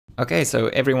Okay, so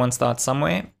everyone starts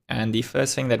somewhere, and the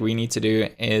first thing that we need to do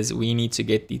is we need to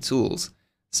get the tools.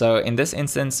 So in this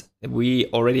instance, we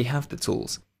already have the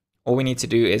tools. All we need to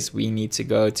do is we need to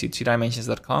go to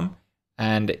 2dimensions.com,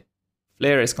 and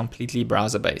Flare is completely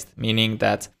browser-based, meaning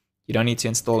that you don't need to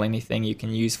install anything. You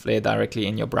can use Flare directly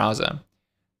in your browser.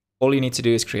 All you need to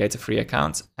do is create a free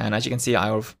account, and as you can see,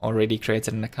 I've already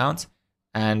created an account,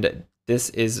 and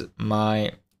this is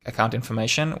my account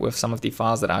information with some of the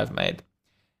files that I've made.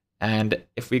 And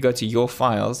if we go to your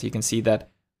files, you can see that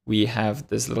we have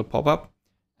this little pop-up,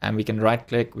 and we can right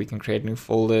click, we can create new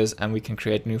folders, and we can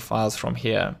create new files from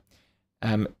here.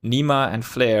 Nima and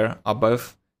Flare are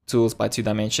both tools by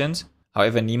 2dimensions.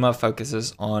 However, Nima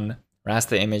focuses on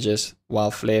raster images while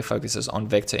Flare focuses on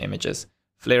vector images.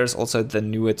 Flare is also the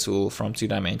newer tool from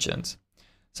 2dimensions.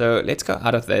 So let's go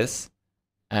out of this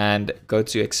and go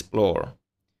to Explore.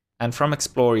 And from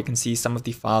Explore, you can see some of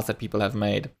the files that people have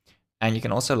made. And you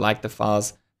can also like the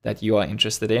files that you are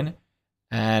interested in.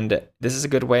 And this is a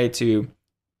good way to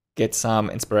get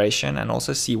some inspiration and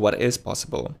also see what is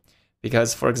possible.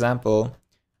 Because, for example,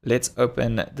 let's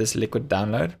open this liquid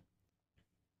download.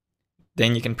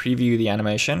 Then you can preview the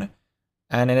animation.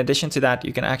 And in addition to that,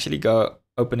 you can actually go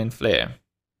open in Flare.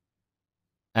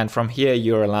 And from here,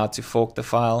 you're allowed to fork the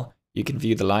file. You can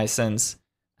view the license.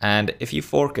 And if you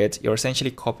fork it, you're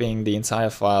essentially copying the entire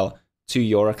file to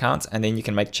your account, and then you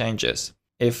can make changes.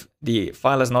 If the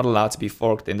file is not allowed to be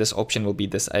forked, then this option will be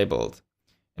disabled.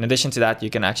 In addition to that, you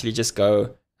can actually just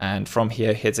go and from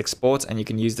here hit export, and you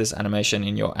can use this animation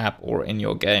in your app or in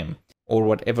your game or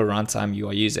whatever runtime you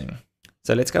are using.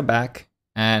 So let's go back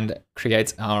and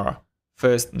create our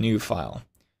first new file.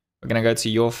 We're going to go to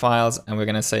your files, and we're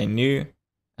going to say new,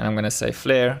 and I'm going to say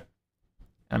Flare, and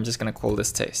I'm just going to call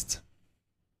this test.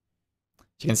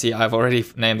 You can see I've already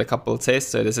named a couple of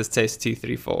tests, so this is test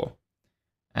 234.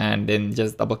 And then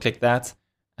just double click that,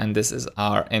 and this is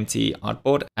our empty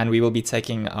artboard, and we will be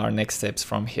taking our next steps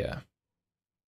from here.